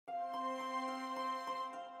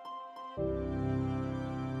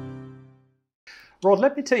Rod,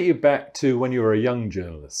 let me take you back to when you were a young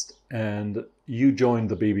journalist and you joined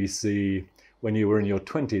the BBC when you were in your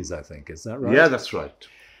 20s, I think. Is that right? Yeah, that's right.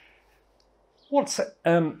 What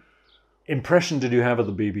impression did you have of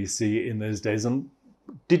the BBC in those days? And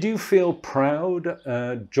did you feel proud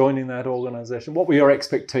joining that organisation? What were your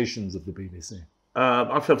expectations of the BBC?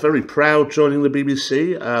 I felt very proud joining the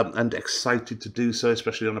BBC and excited to do so,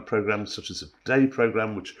 especially on a programme such as the Today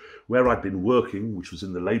programme, where I'd been working, which was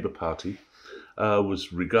in the Labour Party,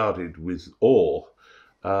 was regarded with awe.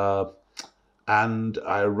 And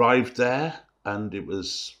I arrived there and it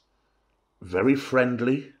was very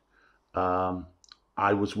friendly.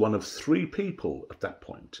 I was one of 3 people at that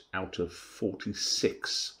point out of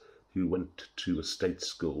 46 who went to a state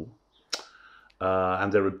school.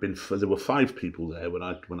 And there were 5 people there when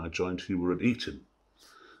I joined who were at Eton.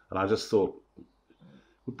 And I just thought, it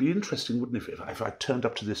would be interesting, wouldn't it, if I turned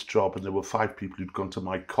up to this job and there were 5 people who'd gone to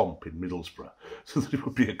my comp in Middlesbrough, so that it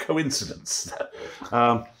would be a coincidence.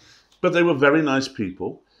 But they were very nice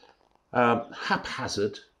people,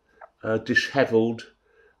 haphazard, dishevelled,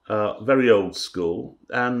 very old school,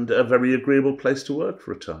 and a very agreeable place to work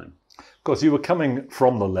for a time. Of course, you were coming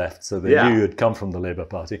from the left, so they knew you had come from the Labour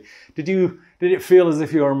Party. Did it feel as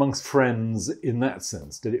if you were amongst friends in that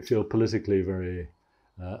sense? Did it feel politically very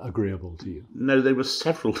agreeable to you? No, they were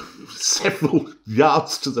several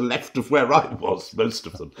yards to the left of where I was, most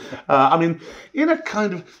of them. I mean, in a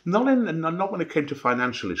kind of not when it came to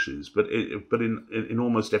financial issues, but in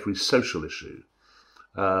almost every social issue,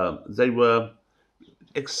 they were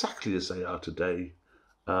exactly as they are today,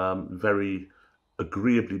 very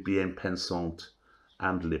agreeably bien-pensant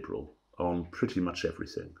and liberal on pretty much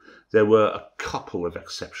everything. There were a couple of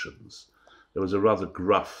exceptions. There was a rather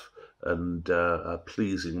gruff and a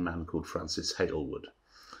pleasing man called Francis Hailwood,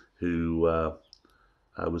 who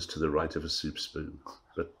was to the right of a soup spoon.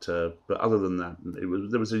 But other than that,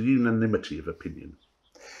 there was a unanimity of opinion.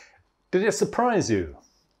 Did it surprise you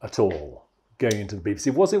at all going into the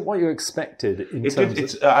BBC? Was it what you expected in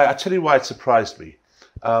terms of... I tell you why it surprised me.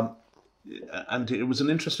 And it was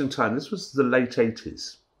an interesting time. This was the late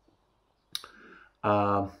 80s.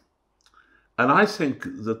 And I think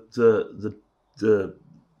that the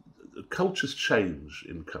cultures change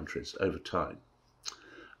in countries over time.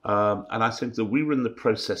 And I think that we were in the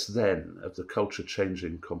process then of the culture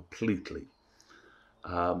changing completely,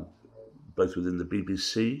 both within the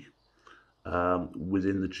BBC,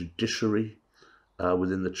 within the judiciary,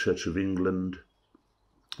 within the Church of England,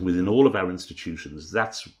 within all of our institutions.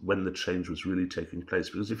 That's when the change was really taking place.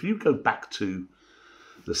 Because if you go back to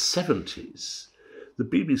the 70s, the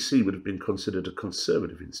BBC would have been considered a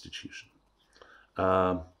conservative institution.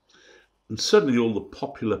 And certainly all the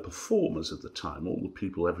popular performers at the time, all the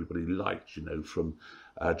people everybody liked, from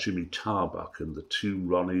Jimmy Tarbuck and the 2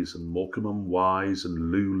 Ronnies and Morecambe and Wise and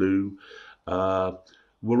Lulu,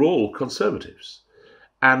 were all conservatives.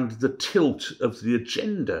 And the tilt of the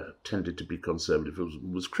agenda tended to be conservative. It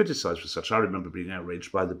was criticised for such. I remember being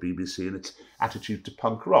outraged by the BBC and its attitude to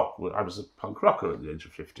punk rock. I was a punk rocker at the age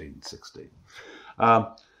of 15, 16. And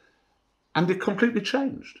it completely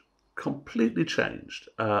changed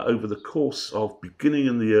over the course of beginning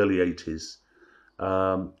in the early 80s.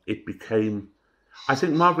 It became, I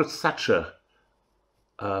think Margaret Thatcher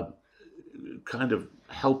kind of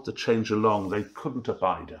helped the change along. They couldn't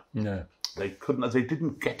abide her. No. They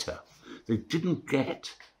didn't get her. They didn't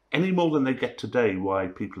get, any more than they get today, why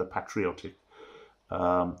people are patriotic,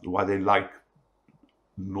 why they like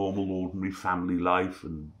normal, ordinary family life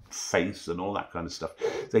and faith and all that kind of stuff.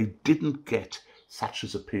 They didn't get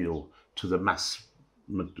Thatcher's appeal to the mass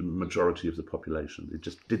majority of the population. They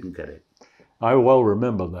just didn't get it. I well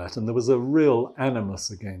remember that, and there was a real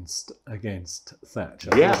animus against Thatcher,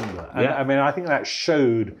 wasn't there? And, yeah. I mean, I think that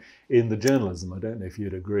showed in the journalism. I don't know if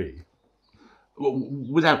you'd agree. Well,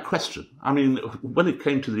 without question. I mean, when it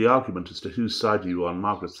came to the argument as to whose side you were on,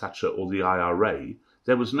 Margaret Thatcher or the IRA,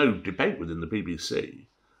 there was no debate within the BBC.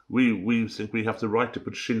 We think we have the right to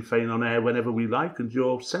put Sinn Féin on air whenever we like, and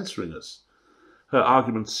you're censoring us. Her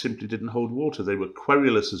arguments simply didn't hold water. They were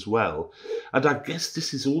querulous as well. And I guess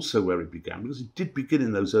this is also where it began, because it did begin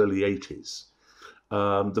in those early 80s,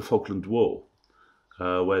 the Falkland War,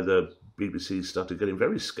 where the BBC started getting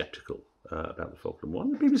very sceptical about the Falkland War.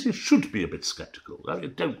 And the BBC should be a bit sceptical. I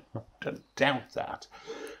mean, don't doubt that.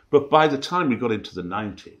 But by the time we got into the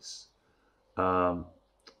 90s, the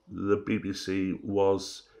BBC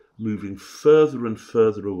was moving further and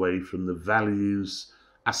further away from the values,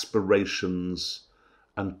 aspirations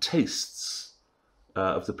and tastes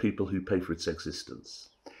of the people who pay for its existence.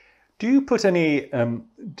 Do you put any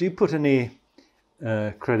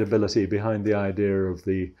credibility behind the idea of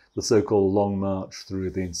the so-called long march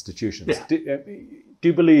through the institutions. Yeah. Do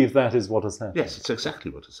you believe that is what has happened? Yes, it's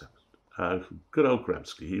exactly what has happened. Good old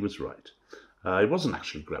Gramsci, he was right. It wasn't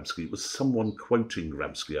actually Gramsci, it was someone quoting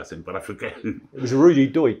Gramsci, I think, but I forget who. It was Rudi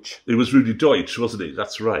Deutsch. It was Rudi Deutsch, wasn't it?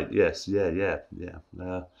 That's right, yes, yeah.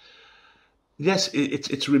 Yes,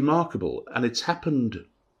 it's remarkable, and it's happened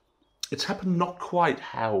not quite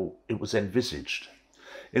how it was envisaged,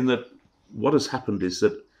 in that what has happened is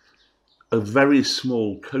that a very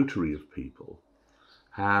small coterie of people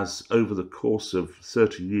has, over the course of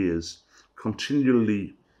 30 years,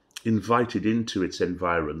 continually invited into its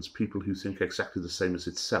environs people who think exactly the same as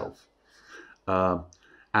itself,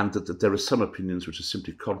 and that there are some opinions which are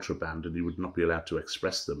simply contraband and you would not be allowed to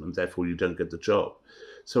express them, and therefore you don't get the job.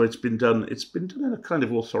 So it's been done in a kind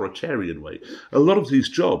of authoritarian way. A lot of these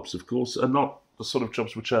jobs, of course, are not the sort of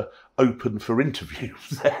jobs which are open for interview.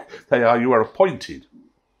 You are appointed.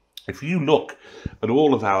 If you look at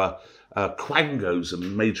all of our quangos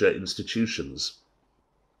and major institutions,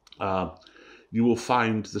 you will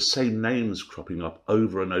find the same names cropping up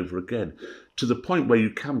over and over again, to the point where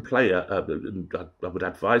you can play I would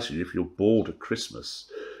advise you, if you're bored at Christmas,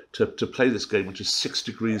 to play this game, which is 6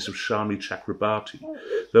 Degrees of Shami Chakrabarti.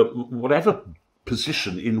 That whatever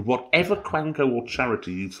position, in whatever quango or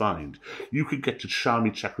charity you find, you could get to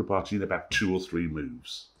Shami Chakrabarti in about 2 or 3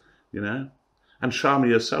 moves, you know? And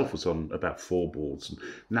Shami herself was on about 4 boards, and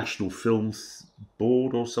National Film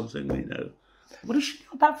Board or something, you know. What does she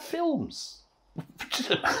know about films?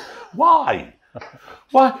 Why?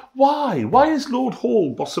 Why is Lord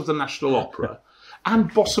Hall boss of the National Opera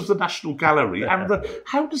and boss of the National Gallery? And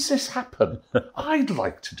how does this happen? I'd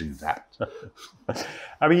like to do that.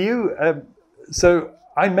 I mean, so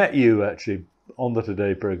I met you actually on the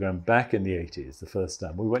Today programme back in the 80s, the first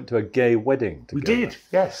time. We went to a gay wedding together. We did,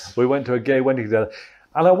 yes. We went to a gay wedding together.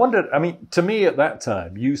 And I wondered, I mean, to me at that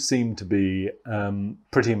time, you seemed to be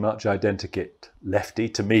pretty much identikit lefty.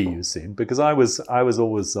 To me, you seemed, because I was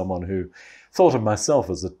always someone who thought of myself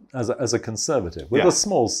as a conservative with a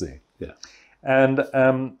small c. Yeah.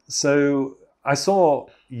 And so I saw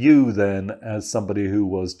you then as somebody who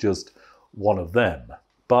was just one of them.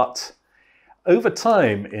 But over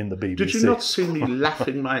time in the BBC... Did you not see me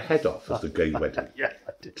laughing my head off at the gay wedding? Yeah,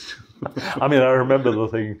 I did. I mean, I remember the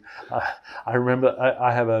thing. I remember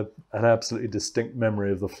I have an absolutely distinct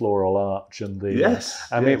memory of the floral arch and the... Yes.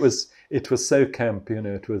 I mean, it was so camp, you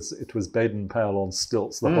know. It was Baden Powell on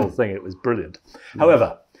stilts. The whole thing. It was brilliant.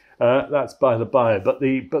 However, that's by the by.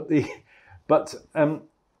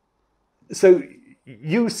 So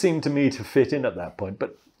you seemed to me to fit in at that point.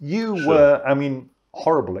 But you were, I mean,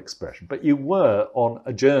 horrible expression, but you were on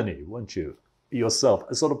a journey, weren't you? Yourself,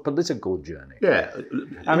 a sort of political journey. Yeah.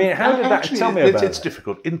 I mean, how did that... Tell me about it. It's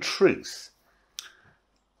difficult. In truth,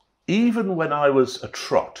 even when I was a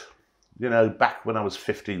trot, you know, back when I was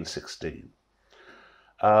 15, 16,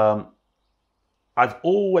 I've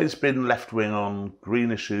always been left-wing on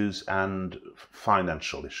green issues and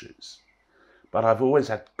financial issues. But I've always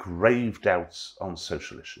had grave doubts on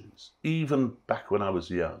social issues, even back when I was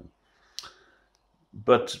young.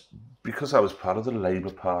 But because I was part of the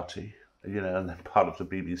Labour Party, you know, and then part of the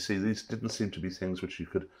BBC, these didn't seem to be things which you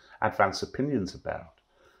could advance opinions about.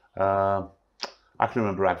 I can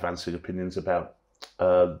remember advancing opinions about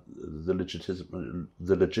the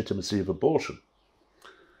legitimacy of abortion.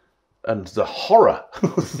 And the horror,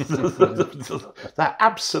 that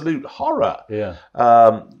absolute horror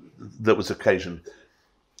that was occasioned.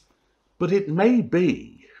 But it may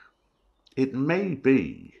be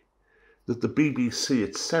that the BBC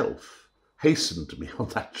itself hastened me on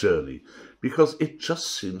that journey, because it just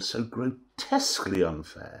seems so grotesquely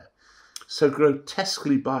unfair, so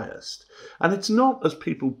grotesquely biased. And it's not, as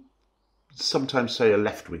people sometimes say, a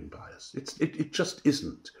left-wing bias. It just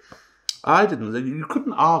isn't. You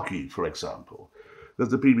couldn't argue, for example, that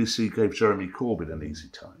the BBC gave Jeremy Corbyn an easy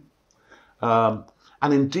time.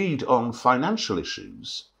 And indeed, on financial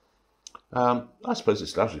issues, I suppose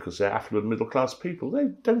it's largely because they're affluent middle-class people. They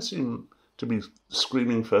don't seem to be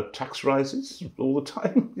screaming for tax rises all the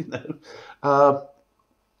time, you know.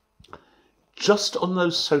 Just on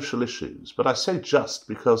those social issues, but I say just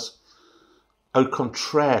because, au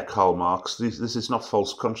contraire, Karl Marx, this is not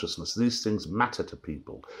false consciousness. These things matter to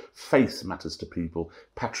people. Faith matters to people.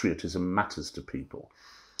 Patriotism matters to people.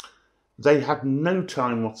 They had no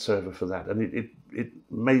time whatsoever for that, and it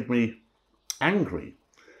made me angry.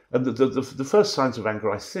 And the first signs of anger,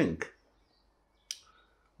 I think,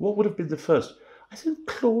 what would have been the first? I think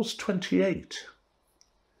Clause 28.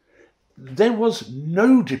 There was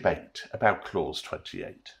no debate about Clause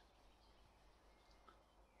 28.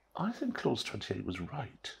 I think Clause 28 was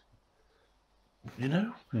right. You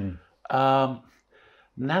know?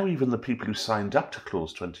 Now even the people who signed up to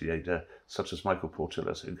Clause 28, such as Michael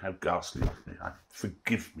Portillo, saying how ghastly of me,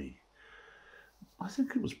 forgive me. I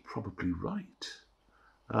think it was probably right.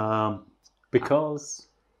 Because?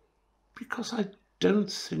 Because I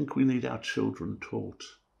don't think we need our children taught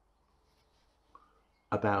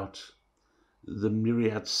about the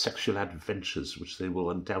myriad sexual adventures which they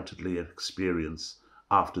will undoubtedly experience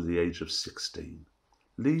after the age of 16.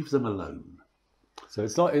 Leave them alone. So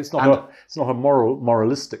it's not a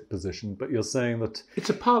moralistic position, but you're saying that it's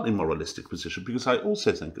a partly moralistic position, because I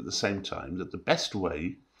also think at the same time that the best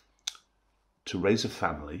way to raise a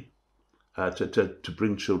family, to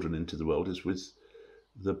bring children into the world, is with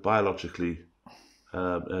the biologically,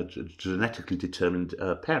 genetically determined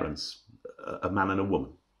parents, a man and a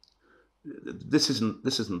woman. This isn't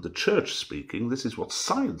the church speaking. This is what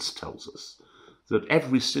science tells us. That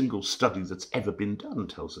every single study that's ever been done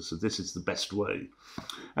tells us that this is the best way.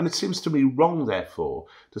 And it seems to me wrong, therefore,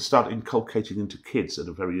 to start inculcating into kids at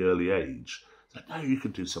a very early age that, no, you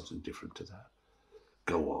can do something different to that.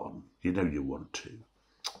 Go on, you know you want to.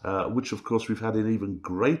 Which, of course, we've had in even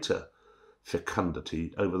greater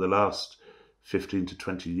fecundity over the last 15 to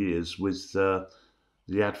 20 years with the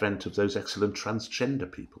advent of those excellent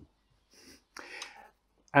transgender people.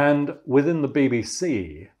 And within the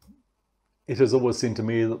BBC, it has always seemed to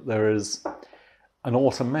me that there is an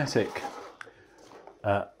automatic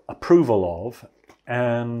approval of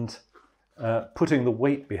and putting the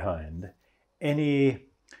weight behind any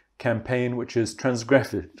campaign which is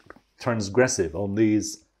transgressive on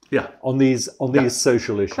these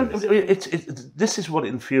social issues. This is what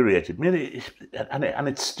infuriated me, and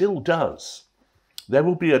it still does. There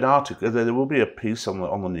will be an article, there will be a piece on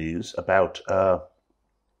the news about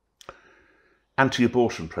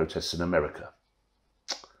anti-abortion protests in America.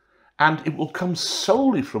 And it will come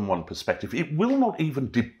solely from one perspective. It will not even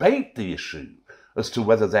debate the issue as to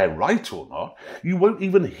whether they're right or not. You won't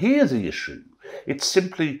even hear the issue. It's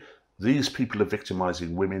simply, these people are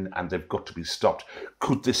victimizing women and they've got to be stopped.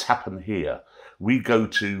 Could this happen here? We go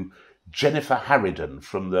to Jennifer Harridan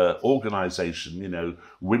from the organisation,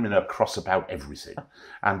 Women Are Cross About Everything.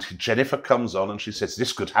 And Jennifer comes on and she says,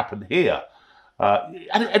 this could happen here.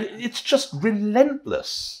 And it's just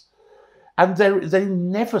relentless. And they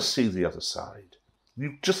never see the other side.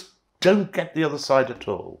 You just don't get the other side at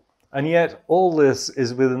all. And yet all this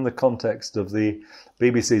is within the context of the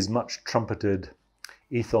BBC's much trumpeted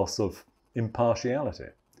ethos of impartiality.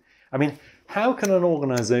 I mean, how can an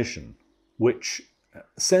organisation which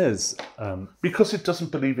says... Because it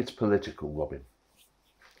doesn't believe it's political, Robin.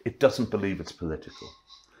 It doesn't believe it's political.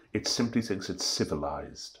 It simply thinks it's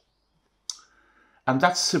civilised. And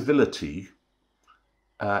that civility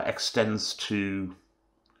extends to,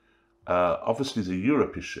 obviously, the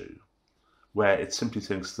Europe issue, where it simply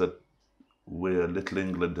thinks that we're Little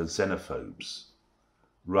England as xenophobes,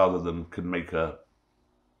 rather than can make a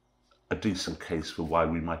decent case for why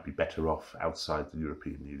we might be better off outside the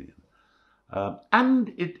European Union.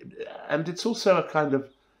 And it's also a kind of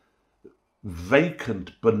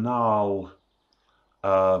vacant, banal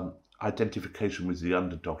identification with the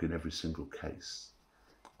underdog in every single case.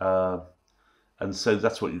 And so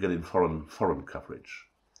that's what you get in foreign coverage.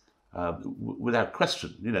 Without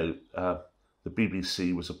question, the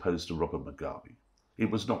BBC was opposed to Robert Mugabe. It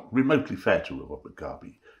was not remotely fair to Robert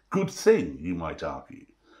Mugabe. Good thing, you might argue.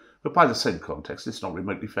 But by the same context, it's not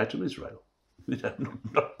remotely fair to Israel.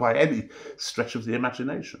 Not by any stretch of the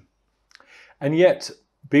imagination. And yet,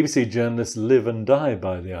 BBC journalists live and die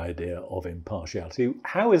by the idea of impartiality.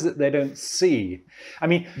 How is it they don't see? I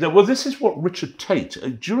mean... Well, this is what Richard Tate...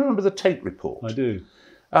 Do you remember the Tate report? I do.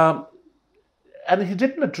 And he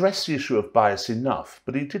didn't address the issue of bias enough,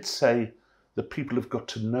 but he did say that people have got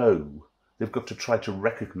to know, they've got to try to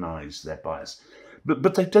recognise their bias.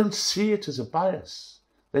 But they don't see it as a bias.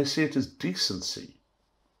 They see it as decency.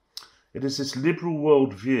 It is this liberal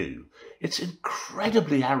worldview. It's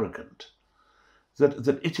incredibly arrogant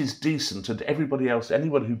that it is decent and everybody else,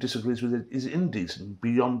 anyone who disagrees with it, is indecent,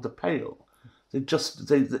 beyond the pale. They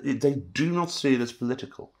do not see it as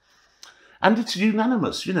political. And it's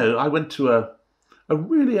unanimous. I went to a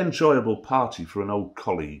really enjoyable party for an old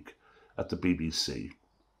colleague at the BBC,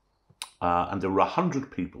 and there were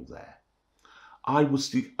 100 people there. I was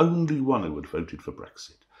the only one who had voted for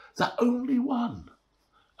Brexit. The only one.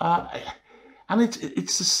 And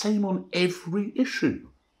it's the same on every issue.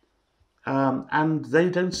 And they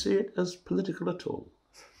don't see it as political at all.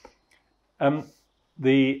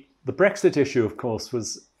 The Brexit issue, of course,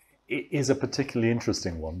 is a particularly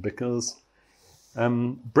interesting one because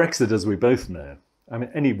Brexit, as we both know, I mean,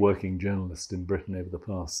 any working journalist in Britain over the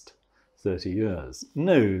past 30 years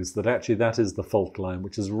knows that actually that is the fault line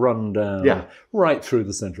which has run down right through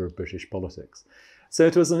the centre of British politics. So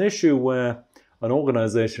it was an issue where an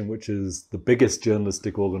organisation which is the biggest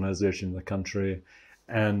journalistic organisation in the country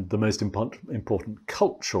and the most important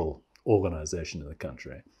cultural organisation in the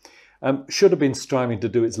country should have been striving to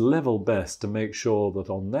do its level best to make sure that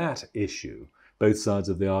on that issue both sides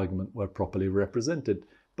of the argument were properly represented,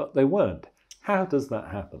 but they weren't. How does that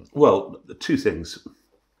happen? Well, two things.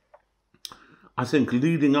 I think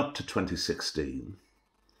leading up to 2016,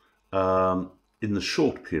 in the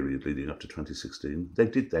short period leading up to 2016, they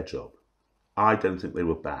did their job. I don't think they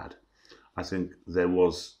were bad. I think there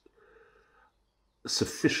was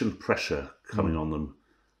sufficient pressure coming on them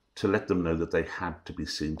to let them know that they had to be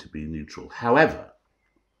seen to be neutral. However,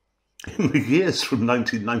 in the years from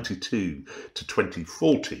 1992 to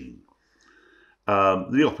 2014,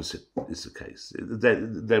 the opposite is the case.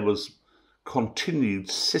 There was continued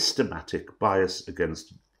systematic bias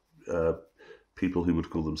against people who would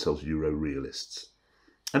call themselves Euro-realists.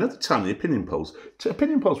 And at the time, the opinion polls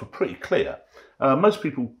were pretty clear. Most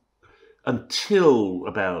people, until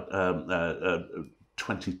about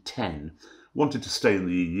 2010, wanted to stay in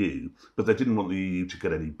the EU, but they didn't want the EU to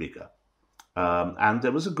get any bigger. And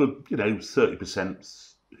there was a good,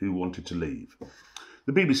 30% who wanted to leave.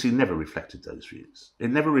 The BBC never reflected those views. It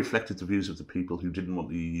never reflected the views of the people who didn't want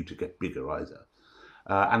the EU to get bigger either.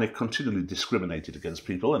 And it continually discriminated against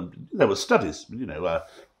people. And there were studies,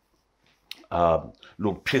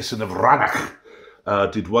 Lord Pearson of Ranach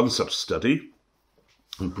did one such study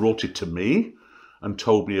and brought it to me and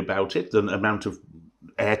told me about it, the amount of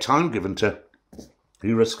airtime given to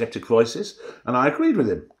Eurosceptic voices. And I agreed with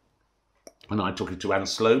him. And I took it to Anne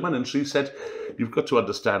Sloman, and she said, "You've got to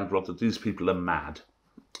understand, Rod, that these people are mad."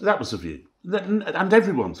 That was the view. And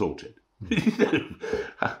everyone thought it.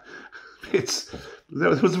 There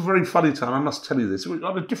was a very funny time, I must tell you this,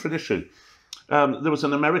 on a different issue. There was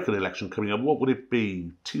an American election coming up. What would it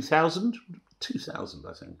be? 2000? 2000,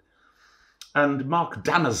 I think. And Mark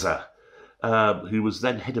Danazer, who was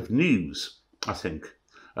then head of news, I think,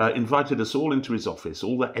 invited us all into his office,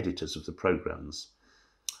 all the editors of the programmes,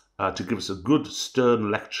 to give us a good,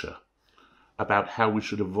 stern lecture about how we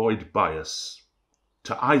should avoid bias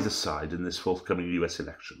to either side in this forthcoming US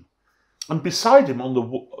election. And behind him on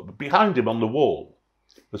the wall,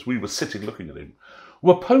 as we were sitting looking at him,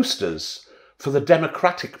 were posters for the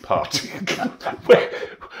Democratic Party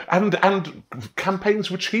and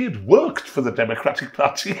campaigns which he had worked for the Democratic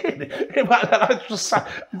Party in. And I just said,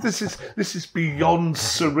 this is beyond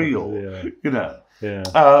surreal, Yeah.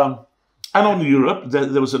 And on Europe,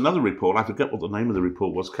 there was another report, I forget what the name of the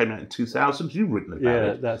report was, came out in 2000, you've written about it.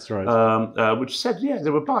 Yeah, that's right. Which said, they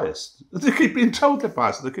were biased. They keep being told they're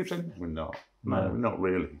biased, and they keep saying, we're not. No, not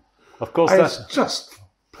really. Of course, it's just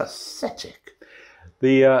pathetic.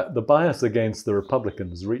 The bias against the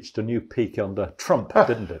Republicans reached a new peak under Trump,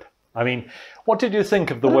 didn't it? I mean, what did you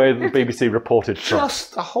think of the way the BBC reported Trump?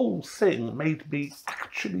 Just the whole thing made me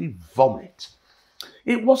actually vomit.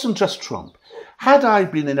 It wasn't just Trump. Had I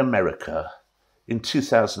been in America in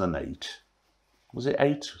 2008, was it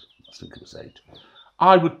 8? I think it was 8.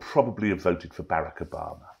 I would probably have voted for Barack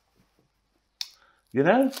Obama.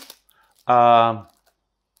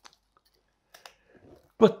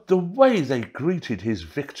 But the way they greeted his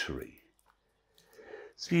victory,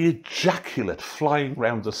 the ejaculate flying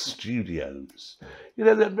round the studios,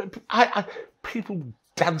 people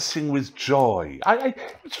dancing with joy.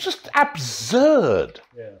 It's just absurd.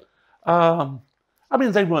 Yeah. I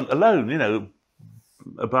mean, they weren't alone.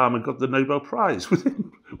 Obama got the Nobel Prize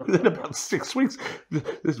within about 6 weeks.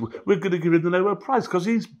 We're going to give him the Nobel Prize because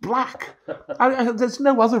he's black. There's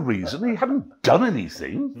no other reason. He hadn't done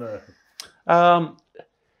anything. No.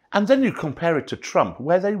 And then you compare it to Trump,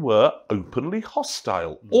 where they were openly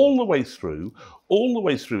hostile all the way through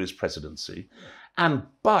his presidency. And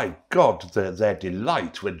by God, their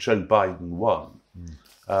delight when Joe Biden won.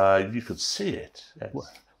 You could see it. Yes.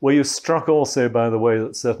 Were you struck also by the way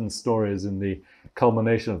that certain stories in the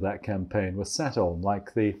culmination of that campaign were sat on,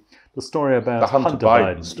 like the story about the Hunter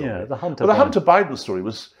Biden story? Yeah, the Hunter Biden story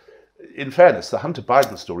was, in fairness, the Hunter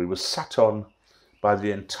Biden story was sat on by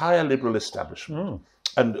the entire liberal establishment.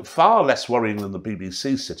 And far less worrying than the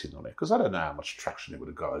BBC sitting on it, because I don't know how much traction it would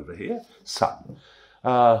have got over here. Some.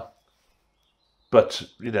 But,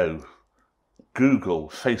 Google,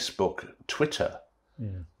 Facebook, Twitter,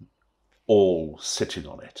 all sitting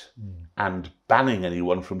on it and banning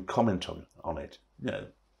anyone from commenting on it.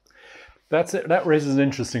 That's it. That raises an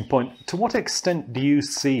interesting point. To what extent do you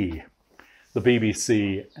see the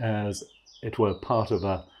BBC as, it were, part of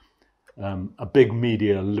a a big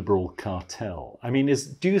media liberal cartel. I mean,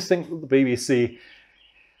 do you think that the BBC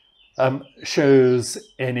shows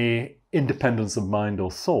any independence of mind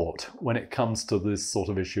or thought when it comes to this sort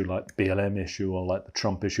of issue, like the BLM issue or like the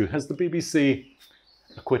Trump issue? Has the BBC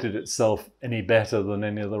acquitted itself any better than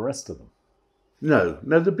any of the rest of them? No,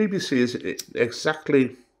 the BBC is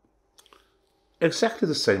exactly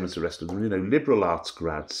the same as the rest of them. You know, liberal arts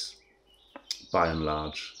grads, by and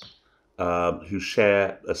large, who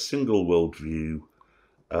share a single worldview,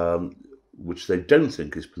 which they don't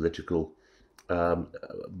think is political,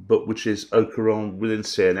 but which is au courant within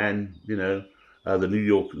CNN. You know, the New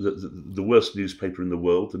York, the worst newspaper in the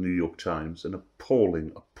world, the New York Times, an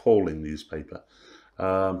appalling newspaper.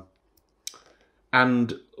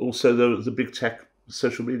 And also the big tech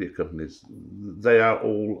social media companies, they are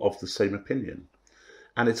all of the same opinion.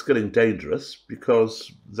 And it's getting dangerous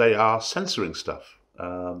because they are censoring stuff.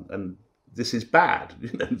 And this is bad.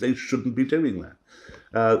 You know, they shouldn't be doing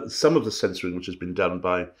that. Some of the censoring which has been done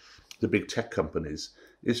by the big tech companies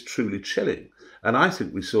is truly chilling. And I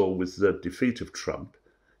think we saw with the defeat of Trump,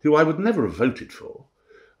 who I would never have voted for,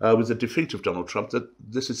 with the defeat of Donald Trump, that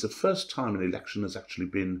this is the first time an election has actually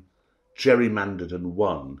been gerrymandered and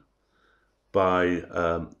won by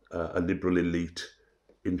a liberal elite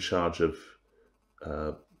in charge of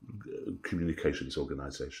communications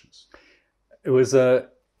organisations. It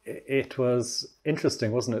was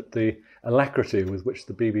interesting, wasn't it? The alacrity with which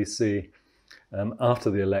the BBC, after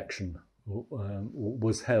the election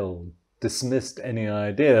was held, dismissed any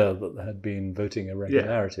idea that there had been voting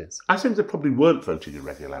irregularities. Yeah. I think there probably weren't voting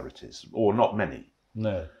irregularities, or not many.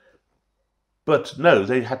 No. But no,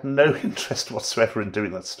 they had no interest whatsoever in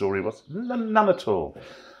doing that story. None at all.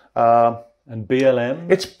 And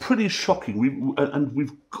BLM? It's pretty shocking.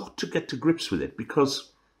 We've got to get to grips with it,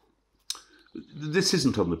 because this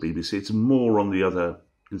isn't on the BBC. It's more on the other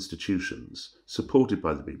institutions supported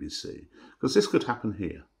by the BBC, because this could happen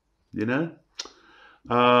here, you know?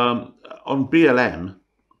 On BLM,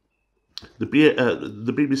 the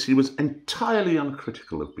BBC was entirely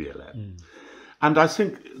uncritical of BLM. Mm. And I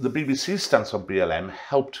think the BBC's stance on BLM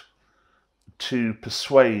helped to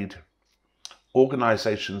persuade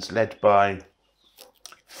organisations led by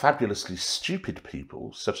fabulously stupid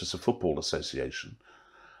people, such as the Football Association,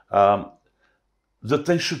 that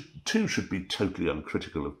they should be totally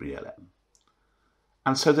uncritical of BLM.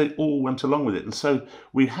 And so they all went along with it. And so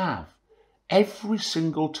we have, every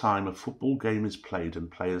single time a football game is played and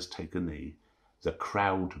players take a knee, the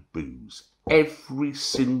crowd boos. Every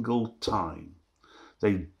single time.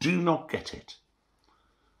 They do not get it.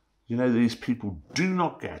 You know, these people do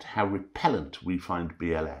not get how repellent we find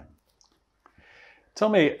BLM. Tell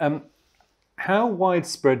me, how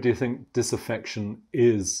widespread do you think disaffection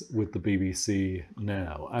is with the BBC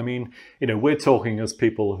now? I mean, you know, we're talking as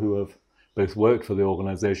people who have both worked for the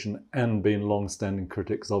organisation and been long-standing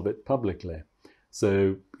critics of it publicly.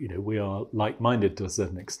 So, you know, we are like-minded to a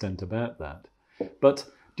certain extent about that. But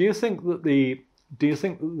do you think that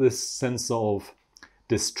this sense of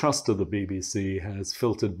distrust of the BBC has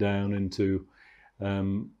filtered down into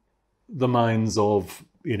the minds of,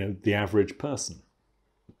 you know, the average person?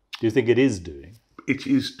 Do you think it is doing? It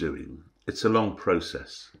is doing. It's a long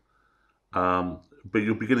process. But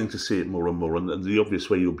you're beginning to see it more and more. And the obvious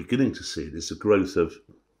way you're beginning to see it is the growth of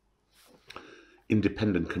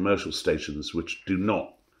independent commercial stations which do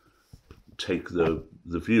not take the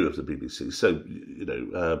view of the BBC. So, you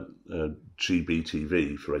know,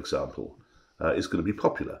 GBTV, for example, is going to be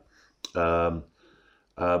popular.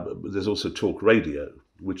 There's also Talk Radio,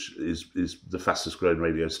 which is the fastest growing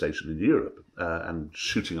radio station in Europe, and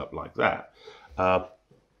shooting up like that.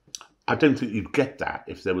 I don't think you'd get that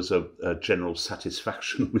if there was a general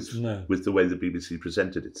satisfaction with the way the BBC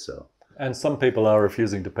presented itself. And some people are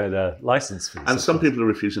refusing to pay their licence fees. And some people are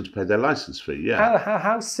refusing to pay their licence fee, yeah.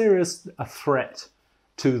 How serious a threat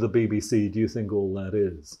to the BBC do you think all that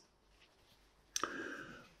is?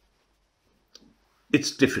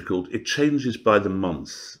 It's difficult. It changes by the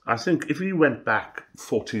month. I think if you went back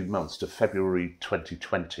 14 months to February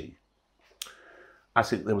 2020, I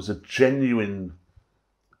think there was a genuine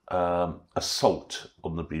assault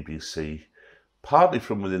on the BBC, partly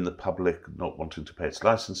from within the public not wanting to pay its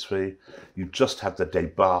licence fee. You just had the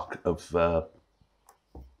debacle of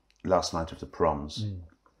last night of the proms.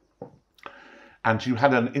 Mm. And you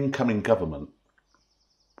had an incoming government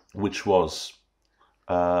which was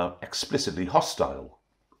explicitly hostile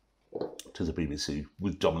to the BBC,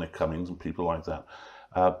 with Dominic Cummings and people like that.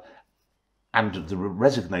 And the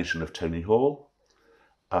resignation of Tony Hall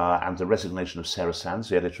and the resignation of Sarah Sands,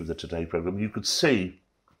 the editor of the Today programme, you could see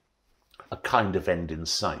a kind of end in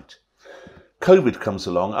sight. COVID comes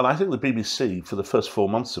along, and I think the BBC, for the first 4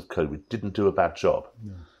 months of COVID, didn't do a bad job.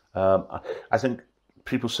 I think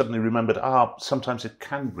people suddenly remembered, sometimes it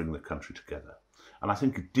can bring the country together. And I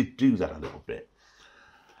think it did do that a little bit.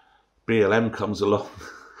 BLM comes along,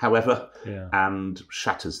 however, and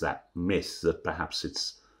shatters that myth that perhaps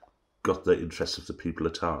it's got the interests of the people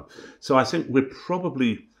at heart. So I think we're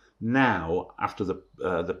probably now, after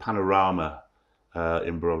the Panorama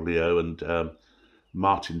imbroglio and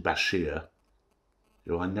Martin Bashir,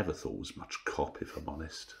 who I never thought was much cop, if I'm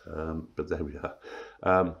honest, but there we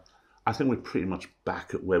are. I think we're pretty much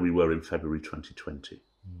back at where we were in February 2020.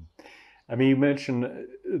 I mean, you mentioned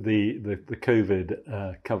the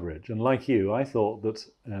COVID coverage, and like you, I thought that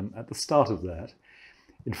at the start of that,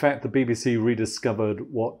 in fact, the BBC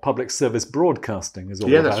rediscovered what public service broadcasting is all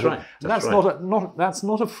about. Yeah, that's right. That's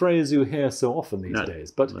not a phrase you hear so often these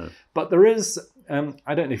days. But there is.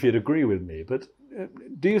 I don't know if you'd agree with me, but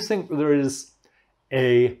do you think that there is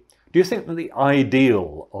do you think that the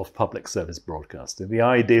ideal of public service broadcasting, the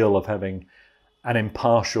ideal of having an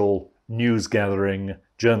impartial news gathering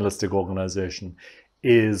journalistic organisation,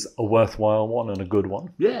 is a worthwhile one and a good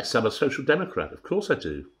one? Yes, I'm a social democrat. Of course I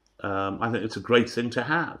do. I think it's a great thing to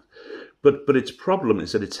have. But its problem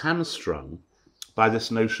is that it's hamstrung by this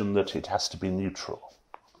notion that it has to be neutral.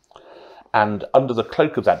 And under the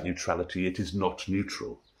cloak of that neutrality, it is not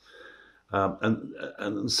neutral.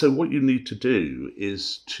 And so what you need to do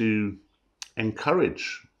is to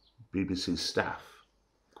encourage BBC staff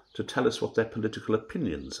to tell us what their political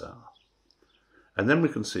opinions are. And then we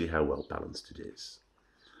can see how well balanced it is.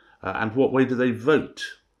 And what way do they vote?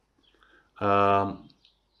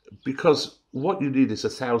 Because what you need is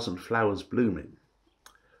 1,000 flowers blooming.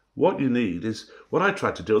 What you need is what I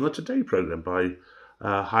tried to do on the Today programme by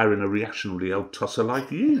hiring a reactionary old tosser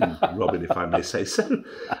like you, Robin, if I may say so,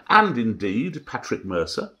 and indeed Patrick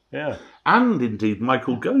Mercer, and indeed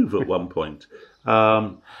Michael Gove at one point.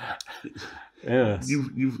 Yes.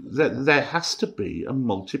 There has to be a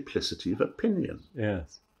multiplicity of opinion.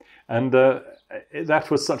 Yes. And that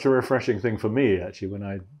was such a refreshing thing for me, actually, when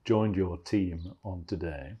I joined your team on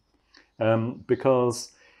Today,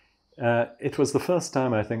 because it was the first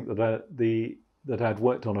time, I think, that I'd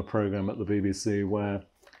worked on a programme at the BBC where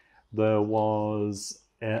there was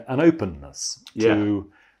an openness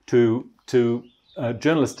to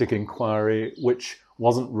journalistic inquiry, which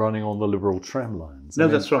wasn't running on the liberal tram lines. No,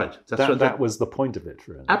 that's right. That was the point of it,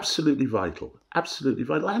 really. Absolutely vital. Absolutely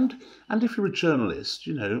vital. And if you're a journalist,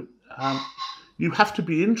 you have to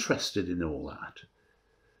be interested in all that.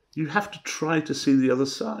 You have to try to see the other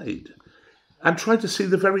side. And try to see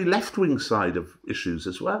the very left-wing side of issues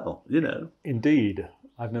as well, Indeed.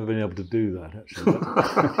 I've never been able to do that, actually.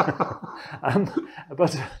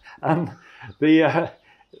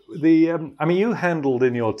 I mean, you handled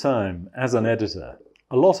in your time as an editor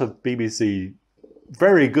a lot of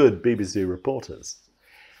very good BBC reporters.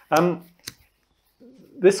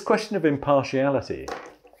 This question of impartiality,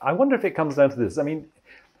 I wonder if it comes down to this. I mean,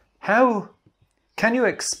 how can you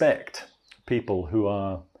expect people who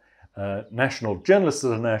are national journalists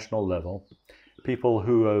at a national level, people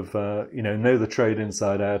who have know the trade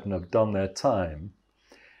inside out and have done their time?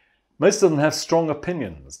 Most of them have strong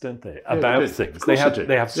opinions, don't they, about things? They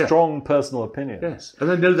have strong personal opinions. Yes, and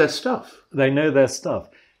they know their stuff. They know their stuff.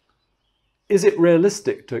 Is it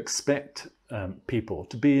realistic to expect people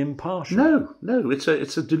to be impartial? No. It's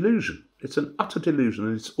a delusion. It's an utter delusion,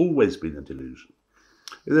 and it's always been a delusion.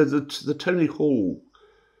 The Tony Hall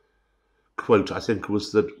quote, I think,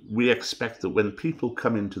 was that we expect that when people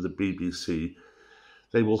come into the BBC,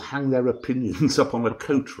 they will hang their opinions up on a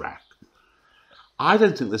coat rack. I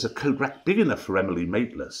don't think there's a coat rack big enough for Emily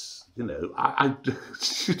Maitlis.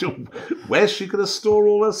 Where's she going to store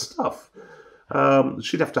all her stuff?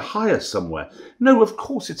 She'd have to hire somewhere. No, of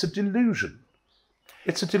course, it's a delusion.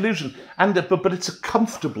 It's a delusion, but it's a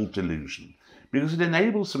comfortable delusion because it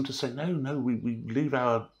enables them to say, no, we leave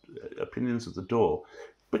our opinions at the door.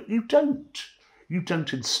 But you don't. You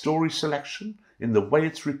don't in story selection, in the way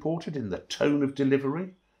it's reported, in the tone of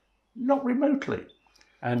delivery. Not remotely.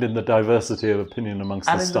 And in the diversity of opinion amongst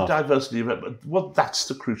the staff. And in the diversity of... Well, that's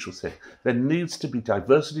the crucial thing. There needs to be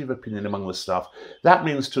diversity of opinion among the staff. That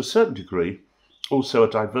means, to a certain degree, also a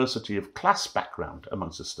diversity of class background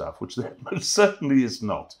amongst the staff, which there most certainly is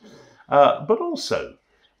not. But also,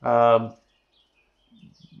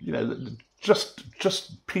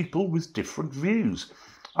 just people with different views.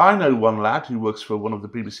 I know one lad who works for one of the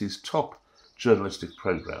BBC's top journalistic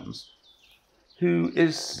programmes who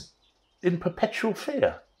is in perpetual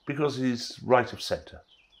fear because he's right of centre.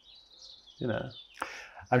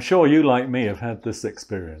 I'm sure you, like me, have had this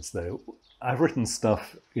experience, though. I've written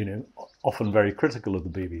stuff, often very critical of the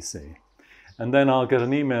BBC, and then I'll get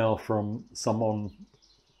an email from someone,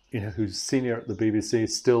 who's senior at the BBC,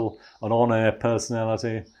 still an on-air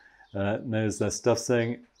personality, knows their stuff,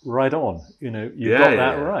 saying, right on, you got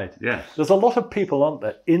that right. Yeah. There's a lot of people, aren't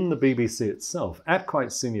there, in the BBC itself, at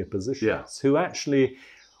quite senior positions, who actually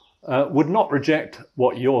would not reject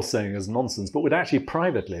what you're saying as nonsense, but would actually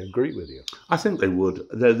privately agree with you. I think they would.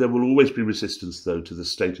 There will always be resistance, though, to the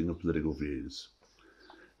stating of political views.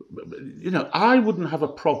 I wouldn't have a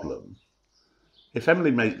problem if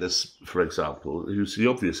Emily Maitlis, for example, who's the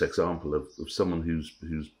obvious example of someone who's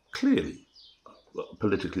clearly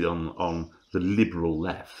politically on the liberal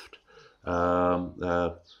left,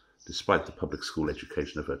 despite the public school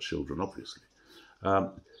education of her children, obviously.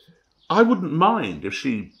 I wouldn't mind if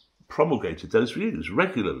she promulgated those views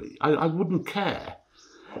regularly. I wouldn't care,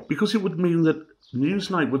 because it would mean that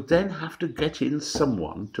Newsnight would then have to get in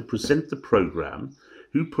someone to present the programme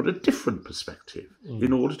who put a different perspective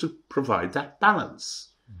in order to provide that balance.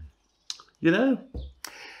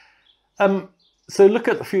 So look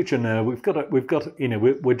at the future now. We're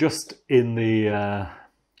just in the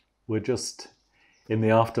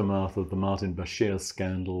aftermath of the Martin Bashir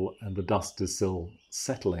scandal, and the dust is still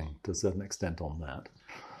settling to a certain extent on that.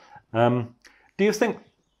 Do you think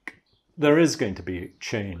there is going to be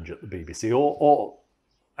change at the BBC,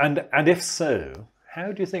 and if so,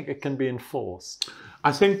 how do you think it can be enforced?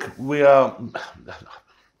 I think we are.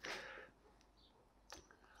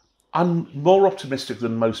 I'm more optimistic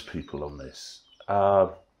than most people on this. I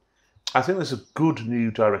think there's a good new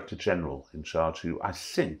Director General in charge who I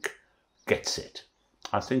think gets it.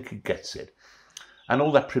 I think he gets it. And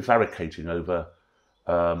all that prevaricating over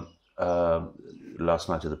last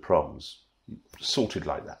night at the Proms, sorted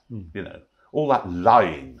like that, All that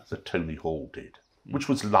lying that Tony Hall did, which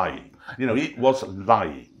was lying. It was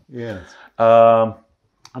lying. Yes. I'm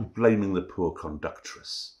blaming the poor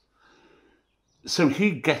conductress. So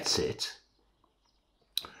he gets it.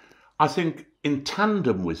 I think in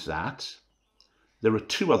tandem with that, there are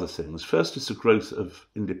two other things. First is the growth of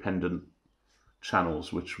independent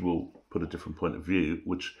channels, which will put a different point of view,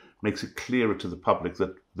 which makes it clearer to the public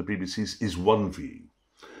that the BBC is one view.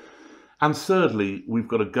 And thirdly, we've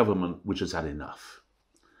got a government which has had enough.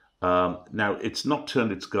 Now, it's not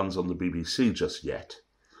turned its guns on the BBC just yet,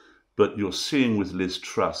 but you're seeing with Liz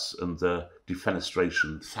Truss and the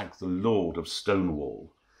defenestration, thank the Lord, of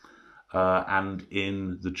Stonewall, and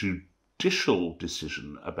in the judicial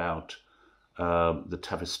decision about the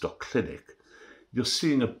Tavistock Clinic, you're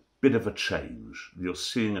seeing a bit of a change. You're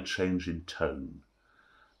seeing a change in tone.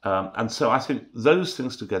 And so I think those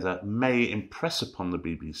things together may impress upon the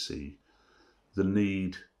BBC the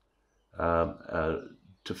need to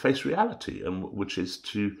face reality, and which is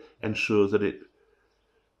to ensure that it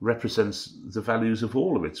represents the values of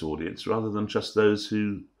all of its audience rather than just those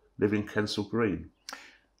who live in Kensal Green.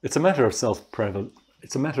 It's a matter of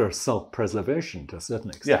self-preservation to a certain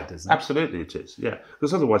extent, isn't it? Absolutely it is. Yeah,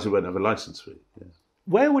 because otherwise it won't have a licence fee. Yeah.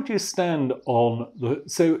 Where would you stand on the?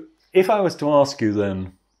 So, if I was to ask you,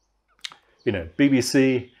 then,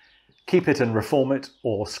 BBC, keep it and reform it,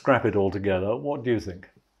 or scrap it altogether, what do you think?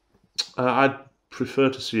 I'd prefer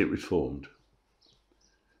to see it reformed.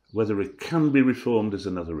 Whether it can be reformed is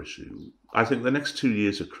another issue. I think the next 2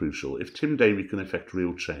 years are crucial. If Tim Davie can effect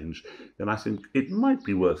real change, then I think it might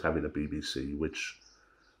be worth having a BBC, which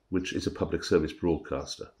is a public service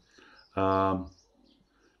broadcaster.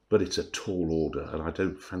 But it's a tall order, and I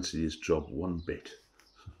don't fancy his job one bit.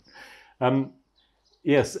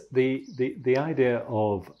 Yes, the idea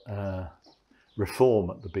of reform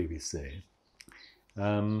at the BBC,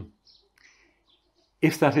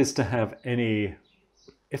 if that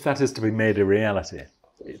is to be made a reality,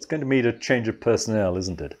 it's going to need a change of personnel,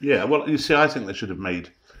 isn't it? Yeah, well, you see, I think they should have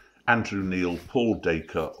made Andrew Neil, Paul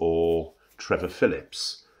Dacre, or Trevor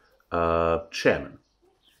Phillips chairman.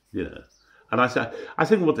 And I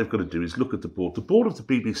think what they've got to do is look at the board. The board of the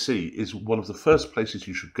BBC is one of the first places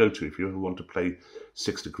you should go to if you ever want to play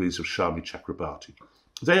 6 Degrees of Shami Chakrabarti.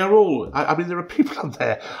 They are all, there are people on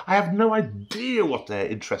there, I have no idea what their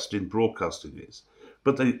interest in broadcasting is,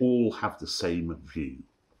 but they all have the same view.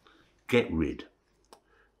 Get rid.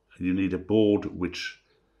 You need a board which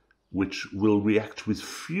will react with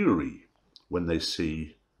fury when they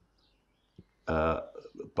see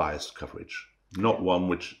biased coverage, not one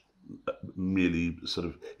which merely sort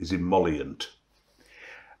of is emollient.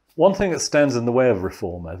 One thing that stands in the way of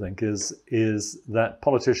reform, I think, is that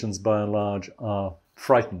politicians by and large are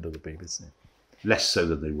frightened of the BBC. Less so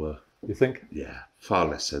than they were. You think? Yeah, far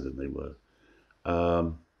less so than they were.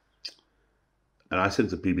 And I think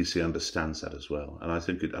the BBC understands that as well. And I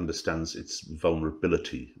think it understands its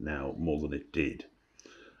vulnerability now more than it did.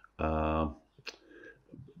 But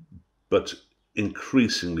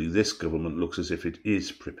increasingly, this government looks as if it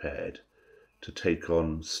is prepared to take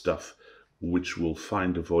on stuff which will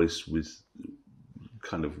find a voice with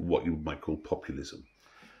kind of what you might call populism.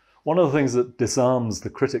 One of the things that disarms the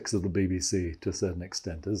critics of the BBC to a certain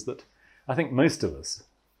extent is that I think most of us,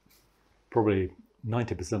 probably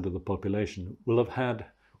 90% of the population, will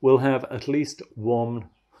have at least one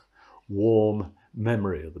warm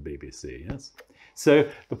memory of the BBC, yes? So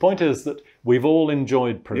the point is that we've all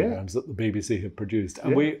enjoyed programmes that the BBC have produced,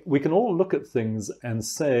 and we can all look at things and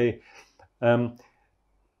say,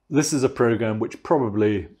 this is a programme which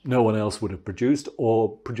probably no one else would have produced,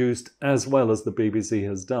 or produced as well as the BBC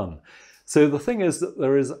has done. So the thing is that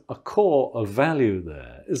there is a core of value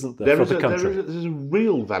there, isn't there, for the country? There's a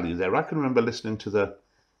real value there. I can remember listening to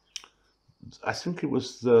I think it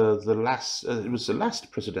was the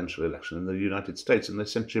last presidential election in the United States, and they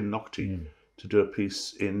sent Jim Naughtie to do a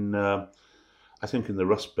piece in, I think, in the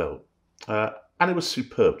Rust Belt, and it was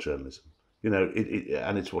superb journalism. You know,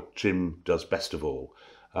 and it's what Jim does best of all,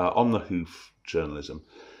 on the hoof journalism.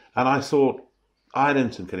 And I thought, I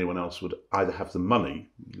don't think anyone else would either have the money,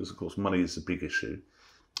 because of course money is the big issue,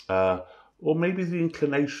 or maybe the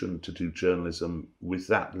inclination to do journalism with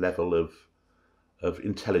that level of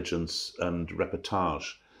intelligence and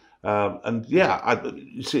reportage. And yeah,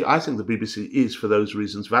 you see, I think the BBC is for those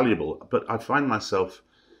reasons valuable, but I find myself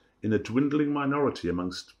in a dwindling minority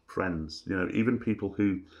amongst friends. You know, even people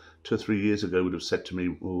who 2 or 3 years ago would have said to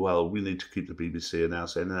me, well, we need to keep the BBC, and now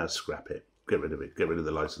saying, no, scrap it, get rid of it, get rid of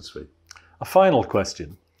the licence fee. A final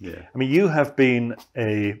question. Yeah. I mean, you have been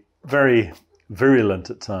a very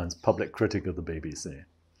virulent at times public critic of the BBC.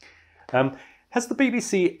 Has the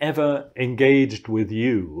BBC ever engaged with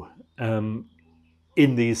you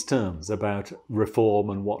in these terms about reform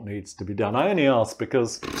and what needs to be done? I only ask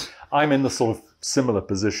because I'm in the sort of similar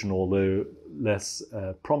position, although less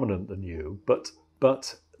prominent than you,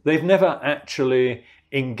 but they've never actually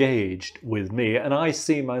engaged with me, and I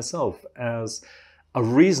see myself as a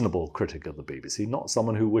reasonable critic of the BBC, not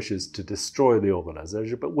someone who wishes to destroy the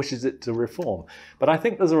organisation, but wishes it to reform. But I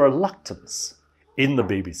think there's a reluctance in the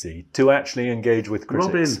BBC to actually engage with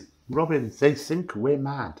critics. Robin, they think we're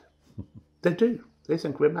mad. They do. They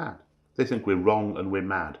think we're mad. They think we're wrong and we're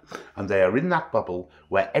mad. And they are in that bubble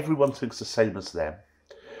where everyone thinks the same as them.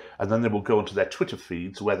 And then they will go onto their Twitter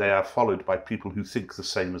feeds where they are followed by people who think the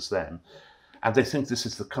same as them. And they think this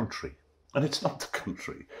is the country. And it's not the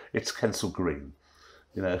country. It's Kensal Green.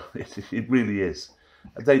 You know, it really is.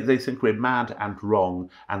 They think we're mad and wrong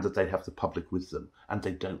and that they have the public with them. And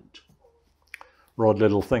they don't. Rod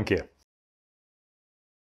Liddle, thank you.